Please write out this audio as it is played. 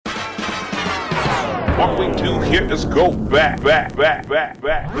What we do here is go back.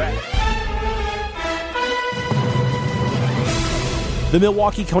 The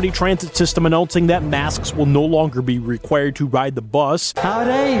Milwaukee County Transit System announcing that masks will no longer be required to ride the bus.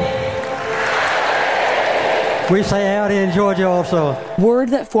 Howdy. We say howdy in Georgia also. Word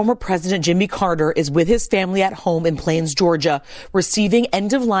that former President Jimmy Carter is with his family at home in Plains, Georgia, receiving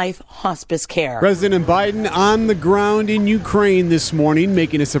end-of-life hospice care. President Biden on the ground in Ukraine this morning,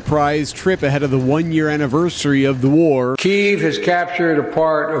 making a surprise trip ahead of the one-year anniversary of the war. Kyiv has captured a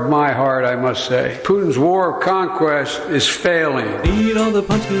part of my heart, I must say. Putin's war of conquest is failing. Eat all the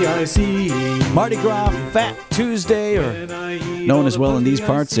punchki I see. Mardi Gras Fat Tuesday, or known as well in these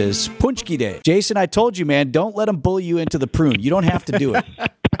parts as Punchki Day. Jason, I told you, man, don't let them bully you into the prune. You don't have to do it.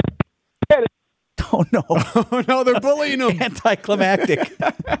 Oh, no. Oh, no, they're bullying him. Anticlimactic.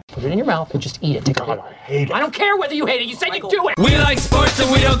 Put it in your mouth and just eat it. God, I hate it. I don't care whether you hate it. You said you do it. We like sports and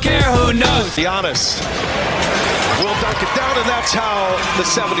we don't care who knows. Giannis will dunk it down, and that's how the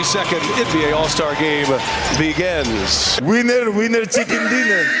 72nd NBA All-Star Game begins. Winner, chicken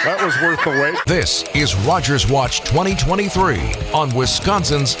dinner. That was worth the wait. This is Rogers Watch 2023 on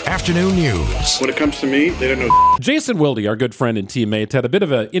Wisconsin's Afternoon News. When it comes to me, they don't know. Jason Wilde, our good friend and teammate, had a bit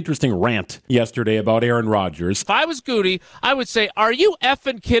of an interesting rant yesterday about Aaron Rodgers. If I was Goody, I would say, are you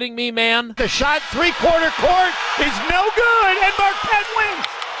effing kidding me, man? The shot three-quarter court is no good, and Marquette wins.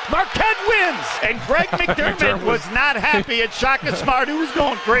 Marquette wins, and Greg McDermott was not happy at Shaka Smart, who was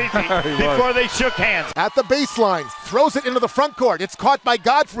going crazy before they shook hands. At the baseline, throws it into the front court. It's caught by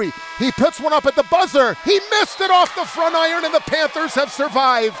Godfrey. He puts one up at the buzzer. He missed it off the front iron, and the Panthers have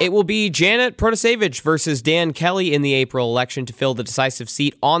survived. It will be Janet Protasevich versus Dan Kelly in the April election to fill the decisive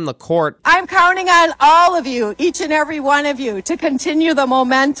seat on the court. I'm counting on all of you, each and every one of you, to continue the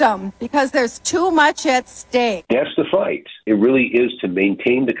momentum because there's too much at stake. That's the fight. It really is to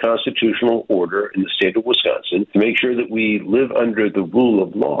maintain the constitutional order in the state of Wisconsin, to make sure that we live under the rule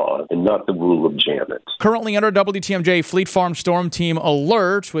of law and not the rule of Janet. Currently under WTMJ Fleet Farm Storm Team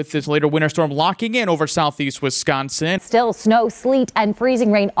alert, with this later winter storm locking in over southeast Wisconsin. Still snow, sleet, and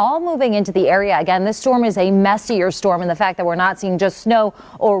freezing rain all moving into the area. Again, this storm is a messier storm, and the fact that we're not seeing just snow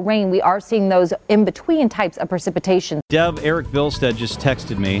or rain, we are seeing those in-between types of precipitation. Deb, Eric Bilstead just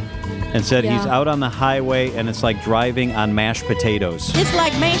texted me and said he's out on the highway and it's like driving on mashed potatoes. It's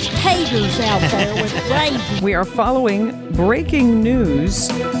like mashed potatoes out there with gravy. We are following breaking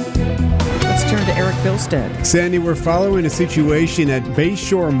news. Let's turn to Eric Bilstead. Sandy, we're following a situation at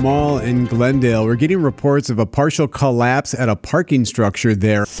Bayshore Mall in Glendale. We're getting reports of a partial collapse at a parking structure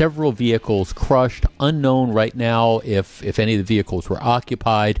there. Several vehicles crushed. Unknown right now if any of the vehicles were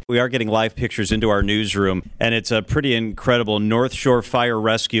occupied. We are getting live pictures into our newsroom, and it's a pretty incredible. North Shore Fire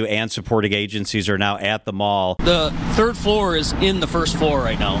Rescue and supporting agencies are now at the mall. The third floor is in the first floor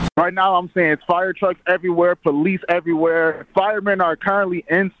right now. Right now, I'm saying it's fire trucks everywhere, police everywhere. Firemen are currently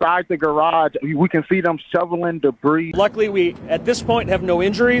inside the garage. We can see them shoveling debris. Luckily, we, at this point, have no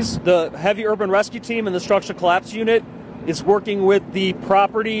injuries. The Heavy Urban Rescue Team and the Structural Collapse Unit is working with the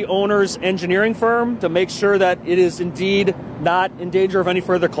property owner's engineering firm to make sure that it is indeed not in danger of any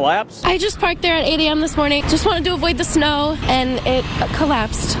further collapse. I just parked there at 8 a.m. this morning. Just wanted to avoid the snow, and it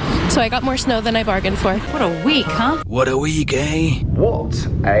collapsed. So I got more snow than I bargained for. What a week, huh? What a week, eh? What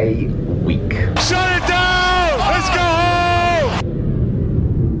a week. Shut